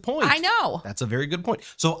 That's a good point. I know. That's a very good point.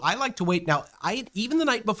 So I like to wait. Now, even the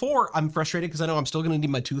night before, I'm frustrated because I know I'm still going to need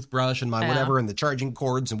my toothbrush and my whatever and the charging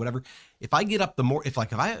cords and whatever. If I get up if I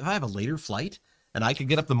have a later flight and I could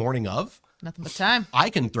get up the morning of, nothing but time. I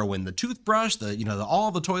can throw in the toothbrush,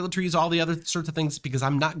 all the toiletries, all the other sorts of things because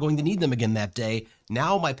I'm not going to need them again that day.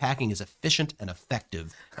 Now my packing is efficient and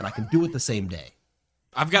effective, and I can do it the same day.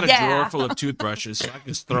 I've got a drawer full of toothbrushes, so I can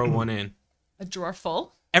just throw one in. A drawer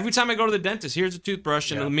full? Every time I go to the dentist, here's a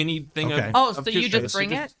toothbrush and a mini thing of so you just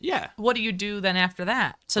bring it? Yeah. What do you do then after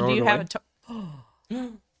that? So do you have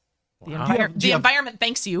The environment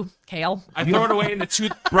thanks you, Kale. I throw it away in the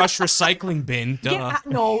toothbrush recycling bin. Duh. Yeah,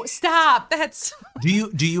 no, stop. That's. Do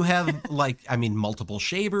you have multiple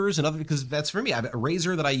shavers and other, because that's for me. I have a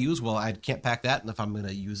razor that I use. Well, I can't pack that, and if I'm going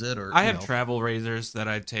to use it, or I have travel razors that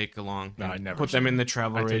I take along. No, I never put them in the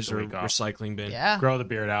travel razor recycling bin. Yeah, grow the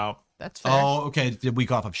beard out. That's fair. Oh, okay. The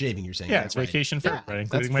week off of shaving, you're saying? Yeah, it's vacation for everybody,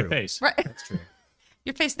 including my face. Right. That's true.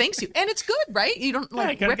 Your face thanks you, and it's good, right? You don't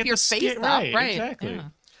rip your face up, right? Exactly. Yeah.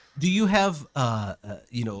 Do you have, are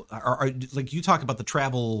like you talk about the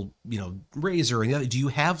travel, razor and the other? Do you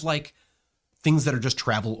have like things that are just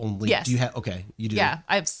travel only? Yes. Do you have? Okay, you do. Yeah,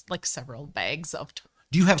 I have like several bags of.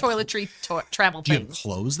 Do you have toiletry travel things? Do you have things?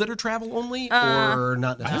 clothes that are travel only, or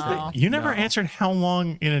not necessarily? No. You never answered how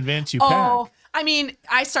long in advance you pack. I mean,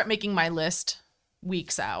 I start making my list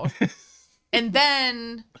weeks out, and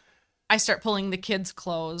then I start pulling the kids'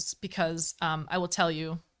 clothes because I will tell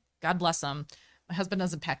you, God bless them. My husband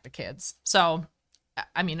doesn't pack the kids. So,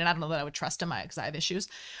 I mean, and I don't know that I would trust him because I have issues.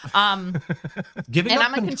 Giving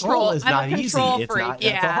up control is not easy. I'm a control freak.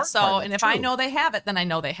 Yeah. So, and if I know they have it, then I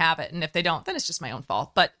know they have it. And if they don't, then it's just my own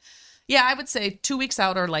fault. But yeah, I would say 2 weeks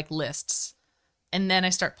out are like lists. And then I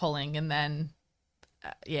start pulling. And then,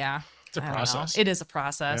 it's a process. It is a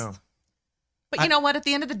process. Yeah. But you know what? At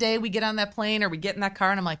the end of the day, we get on that plane or we get in that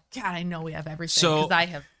car and I'm like, God, I know we have everything because I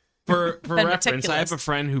have. For reference, meticulous. I have a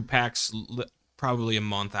friend who packs probably a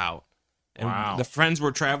month out. And wow. The friends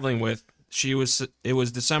we're traveling with, it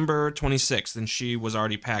was December 26th, and she was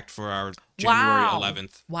already packed for our January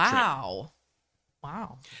 11th Wow. trip.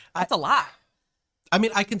 Wow. That's a lot. I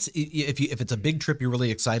mean, I can see if it's a big trip you're really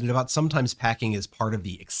excited about. Sometimes packing is part of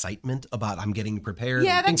the excitement about I'm getting prepared.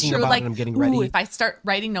 Yeah, I'm that's thinking true. about it, I'm getting ready. If I start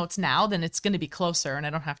writing notes now, then it's going to be closer, and I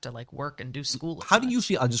don't have to like work and do school. How do you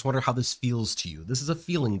feel? I just wonder how this feels to you. This is a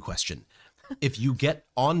feeling question. If you get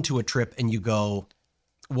onto a trip and you go,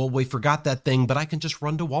 well, we forgot that thing, but I can just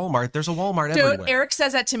run to Walmart. There's a Walmart everywhere. Dude, Eric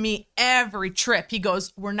says that to me every trip. He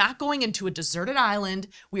goes, we're not going into a deserted island.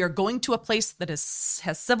 We are going to a place that has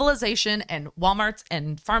civilization and Walmarts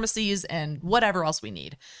and pharmacies and whatever else we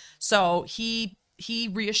need. So he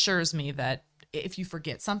reassures me that if you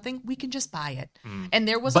forget something, we can just buy it. And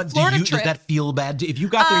there was a Florida trip. Does that feel bad? If you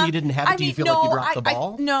got there and you didn't have it, do you feel like you dropped the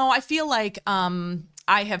ball? No, I feel like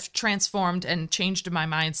I have transformed and changed my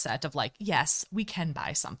mindset of like, yes, we can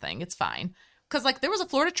buy something. It's fine. Because like there was a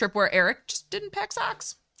Florida trip where Eric just didn't pack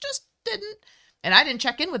socks. Just didn't. And I didn't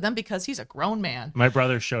check in with him because he's a grown man. My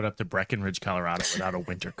brother showed up to Breckenridge, Colorado without a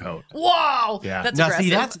winter coat. Whoa! Yeah. That's now, aggressive. see,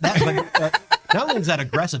 that's not only is that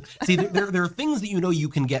aggressive. See, there are things that you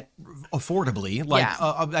can get affordably. Like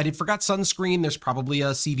I forgot sunscreen. There's probably a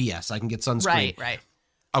CVS. I can get sunscreen. Right.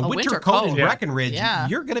 A winter coat in Yeah. Breckenridge,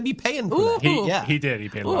 you're going to be paying for that. He did. He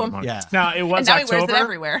paid a lot of money. Yeah. Now, it was And now he October. wears it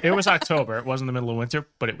everywhere. It was October. It wasn't the middle of winter,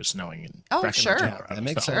 but it was snowing in Breckenridge, sure. Colorado. That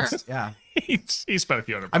makes So sense. Yeah. He spent a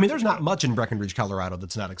few $100. I mean, there's not much in Breckenridge, Colorado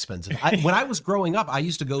that's not expensive. When I was growing up, I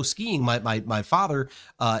used to go skiing. My father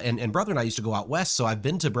and brother and I used to go out west. So I've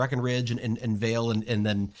been to Breckenridge and Vail and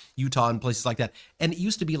then Utah and places like that. And it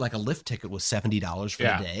used to be like a lift ticket was $70 for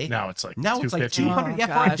the day. Now it's like $200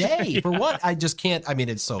 Oh, for a day. For what? I just can't. I mean,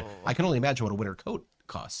 it's so I can only imagine what a winter coat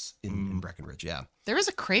costs in Breckenridge. Yeah. There is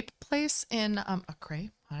a crepe place in a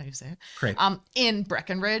crepe. How do you say it? Crepe. In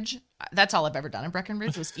Breckenridge. That's all I've ever done in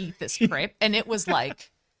Breckenridge was eat this crepe, and it was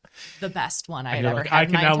like the best one I had ever had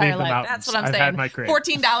in my entire life. That's what I'm I've saying. had my crepe.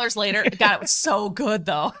 $14 later, God, it was so good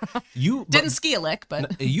though. You didn't ski a lick,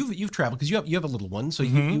 but you've traveled because you have a little one, so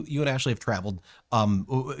you and Ashley have traveled.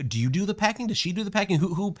 Do you do the packing? Does she do the packing?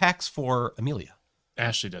 Who packs for Amelia?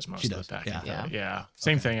 Ashley does most of the packing. Yeah.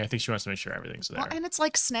 Same thing. I think she wants to make sure everything's there. Well, and it's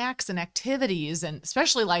like snacks and activities, and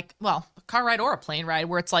especially like, well, a car ride or a plane ride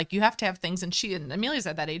where it's like you have to have things. And Amelia's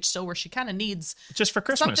at that age still where she kind of needs just for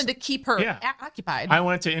Christmas something to keep her occupied. I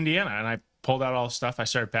went to Indiana and I pulled out all the stuff. I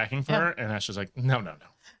started packing for her, and Ashley's like, "No,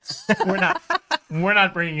 we're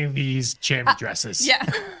not bringing these chamois dresses." Yeah.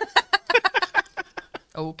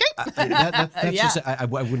 Okay. That's just, I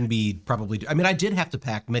wouldn't be probably, I mean, I did have to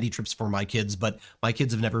pack many trips for my kids, but my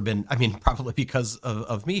kids have never been, I mean, probably because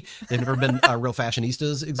of me, they've never been real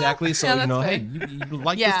fashionistas exactly. So, hey, you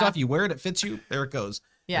like the stuff, you wear it, it fits you, there it goes.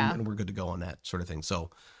 Yeah. And we're good to go on that sort of thing.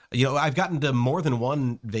 So, I've gotten to more than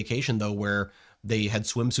one vacation though, where they had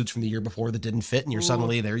swimsuits from the year before that didn't fit, and you're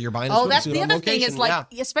suddenly there, you're buying a swimsuit that's the on other location. thing is like,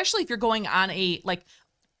 especially if you're going on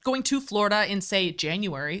going to Florida in say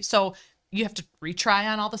January. So you have to retry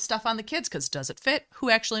on all the stuff on the kids because does it fit? Who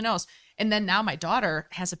actually knows? And then now my daughter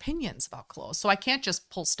has opinions about clothes. So I can't just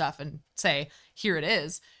pull stuff and say, here it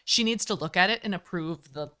is. She needs to look at it and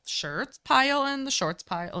approve the shirts pile and the shorts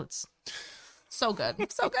pile. So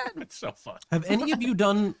good. So good. It's so fun. Have any of you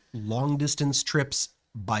done long distance trips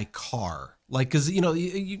by car? Like, because, you're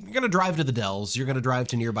going to drive to the Dells, you're going to drive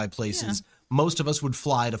to nearby places. Yeah. Most of us would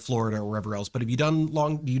fly to Florida or wherever else. But have you done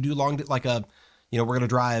do you do long, like we're going to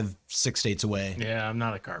drive 6 states away? Yeah, I'm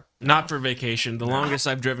not a car. Not for vacation. The longest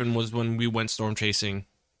I've driven was when we went storm chasing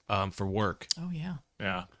for work. Oh, yeah.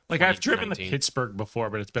 Yeah. Like, I've driven to Pittsburgh before,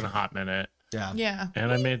 but it's been a hot minute. Yeah. Yeah.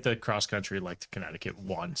 And I made the cross country to Connecticut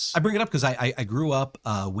once. I bring it up because I grew up,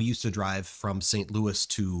 we used to drive from St. Louis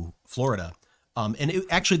to Florida. And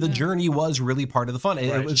the journey was really part of the fun.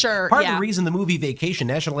 It was part of the reason the movie Vacation,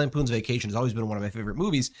 National Lampoon's Vacation, has always been one of my favorite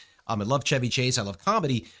movies. I love Chevy Chase. I love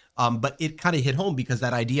comedy. But it kind of hit home because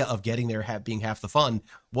that idea of getting there being half the fun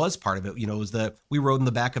was part of it. It was we rode in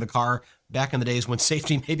the back of the car back in the days when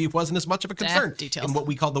safety maybe wasn't as much of a concern. In what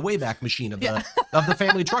we called the Wayback Machine of the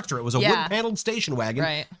family truckster. It was a wood-paneled station wagon.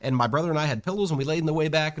 Right. And my brother and I had pillows and we laid in the way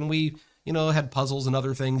back and we, had puzzles and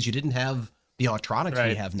other things. You didn't have the electronics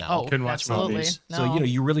we have now. Oh, couldn't watch movies. No. So,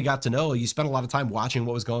 you really got to know. You spent a lot of time watching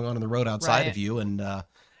what was going on in the road outside of you. And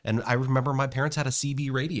I remember my parents had a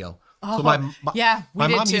CB radio. Oh, so my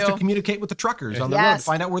mom too. used to communicate with the truckers on the road to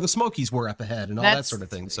find out where the Smokies were up ahead and all that sort of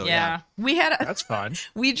thing. So we had that's fun.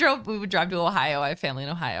 We would drive to Ohio. I have family in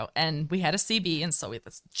Ohio, and we had a CB, and so we had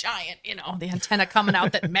this giant, the antenna coming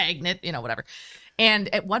out, that magnet, whatever.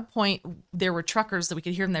 And at one point, there were truckers that we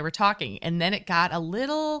could hear them. They were talking, and then it got a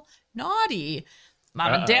little naughty.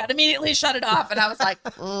 Mom and Dad immediately shut it off, and I was like,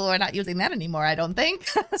 "Oh, we're not using that anymore, I don't think."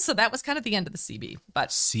 So that was kind of the end of the CB.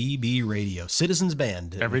 But CB radio, Citizens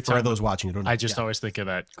Band. Every time for those watching, I just always think of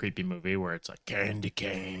that creepy movie where it's like Candy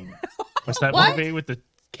Cane. What's that movie with the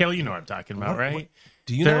Kale? You know what I'm talking about, right?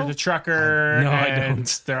 Do you they're know? The trucker. No, I and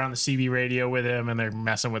don't. They're on the CB radio with him, and they're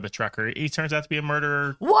messing with the trucker. He turns out to be a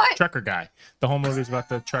murderer. What? Trucker guy. The whole movie's about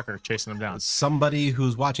the trucker chasing him down. Somebody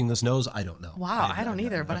who's watching this knows. I don't know. Wow, I don't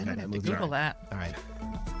either, but I'm going to have to Google that. All right.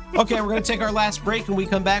 Okay, we're going to take our last break. When we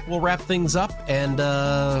come back, we'll wrap things up and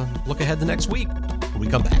look ahead to next week when we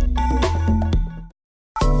come back.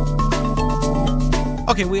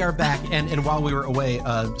 Okay, we are back, and while we were away,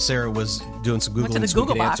 Sarah was doing some Googling. Went to the so we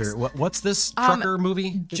Google could box. answer. What's this trucker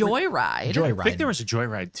movie? Joyride. Joyride. I think there was a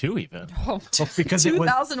Joyride too, even. Oh, because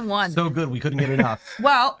 2001. It was so good, we couldn't get enough.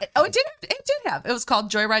 Well, it did have. It was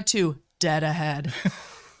called Joyride 2, Dead Ahead.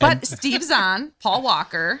 But Steve Zahn, Paul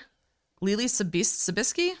Walker, Lily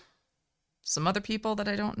Sobieski, some other people that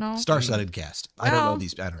I don't know. Star-studded cast. I don't know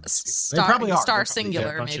these. I don't know these people. They Star, probably are. Star They're probably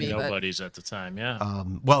singular, a bunch maybe. of nobodies at the time, yeah.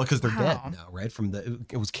 Well, because they're dead now, right?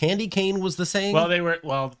 It was Candy Cane was the saying.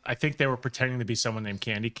 Well, I think they were pretending to be someone named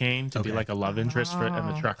Candy Cane to be like a love interest for, and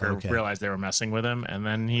the trucker realized they were messing with him, and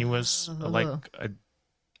then he was like a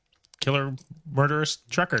killer murderous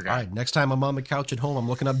trucker guy. All right, next time I'm on the couch at home, I'm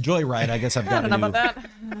looking up Joyride. I guess I've got to know about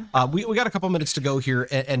that. We got a couple minutes to go here,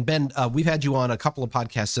 and Ben, we've had you on a couple of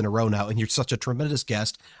podcasts in a row now, and you're such a tremendous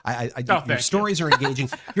guest. Your stories are engaging.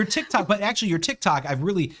 Your TikTok, but actually your TikTok, I've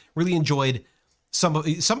really enjoyed some of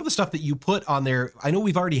the stuff that you put on there. I know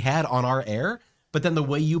we've already had on our air, but then the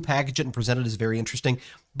way you package it and present it is very interesting.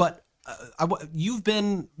 But you've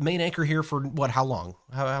been main anchor here for what? How long?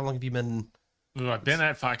 How long have you been? I've been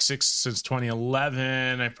at Fox 6 since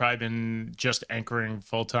 2011. I've probably been just anchoring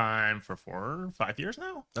full time for 4 or 5 years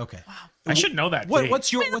now. Okay, wow. I should know that.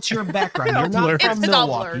 What's your background? You're not from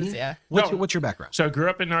Milwaukee. Blurs, yeah. What's your background? So I grew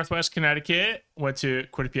up in Northwest Connecticut. Went to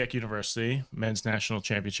Quinnipiac University, men's national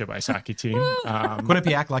championship ice hockey team.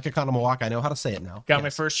 Quinnipiac, like Economowoc. I know how to say it now. Got my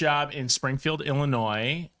first job in Springfield,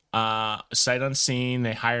 Illinois. Sight unseen.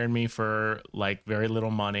 They hired me for like very little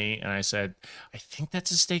money, and I said, I think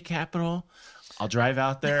that's a state capital. I'll drive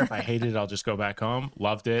out there. If I hate it, I'll just go back home.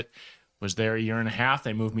 Loved it. Was there a year and a half.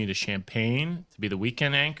 They moved me to Champaign to be the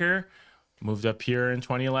weekend anchor. Moved up here in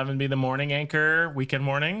 2011 to be the morning anchor, weekend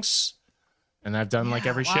mornings. And I've done like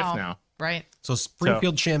every shift now. Right. So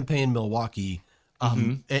Springfield, Champaign, Milwaukee.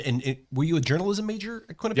 And were you a journalism major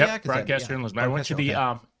at Quinnipiac? Yep, broadcast journalism. I went to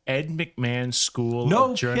the Ed McMahon School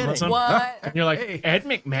of Journalism. Kidding. What? And you're like, Ed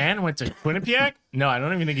McMahon went to Quinnipiac? No, I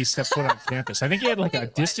don't even think he stepped foot on campus. I think he had like a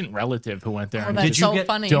distant relative who went there and that's so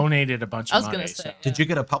funny. Donated a bunch of money. I was going to say. Did you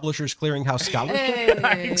get a Publishers Clearinghouse scholarship?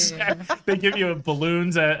 Exactly. They give you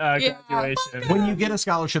balloons at graduation. When you get a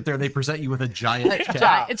scholarship there, they present you with a giant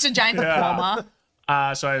It's a giant diploma.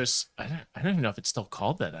 So I don't even know if it's still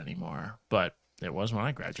called that anymore, but It was when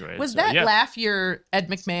I graduated. Was that laugh your Ed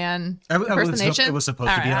McMahon impersonation? It was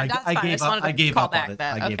supposed to be. Right, I gave up. I gave up on it.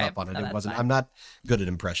 That. I gave up on it. It wasn't. I'm not good at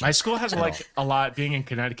impressions. My school has like a lot. Being in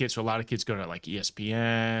Connecticut, so a lot of kids go to like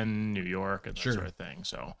ESPN, New York, and that sort of thing.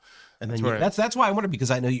 So. And then that's why I wondered, because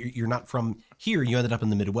I know you're not from here. You ended up in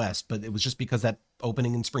the Midwest, but it was just because that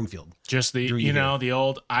opening in Springfield. Just the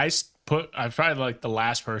old. I probably like the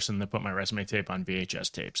last person that put my resume tape on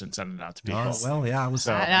VHS tapes and sent it out to people. Oh, well, yeah, I was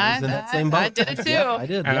in that same boat. I did it too. Yeah, I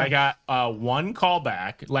did. And I got one call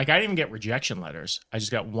back. Like, I didn't even get rejection letters. I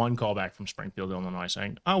just got one call back from Springfield, Illinois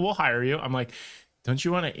saying, "Oh, we'll hire you." I'm like, "Don't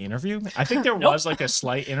you want to interview me?" I think there was like a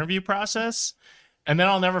slight interview process. And then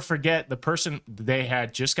I'll never forget the person, they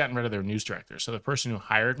had just gotten rid of their news director. So the person who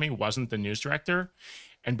hired me wasn't the news director.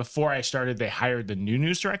 And before I started, they hired the new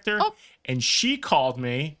news director. Oh. And she called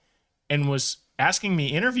me and was asking me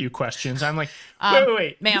interview questions. I'm like,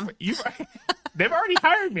 wait, ma'am. They've already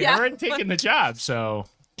hired me. I've already taken the job. So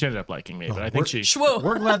she ended up liking me. But I think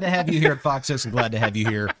we're glad to have you here at Fox 6 and glad to have you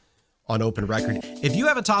here on Open Record. If you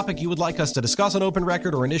have a topic you would like us to discuss on Open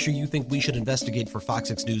Record or an issue you think we should investigate for Fox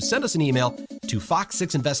 6 News, send us an email to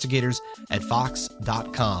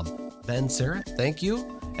fox6investigators@fox.com. Ben, Sarah, thank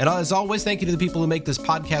you. And as always, thank you to the people who make this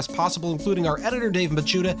podcast possible, including our editor, Dave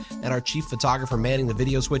Machuda, and our chief photographer manning the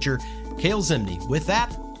video switcher, Cale Zimney. With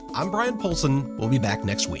that, I'm Brian Polson. We'll be back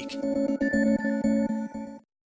next week.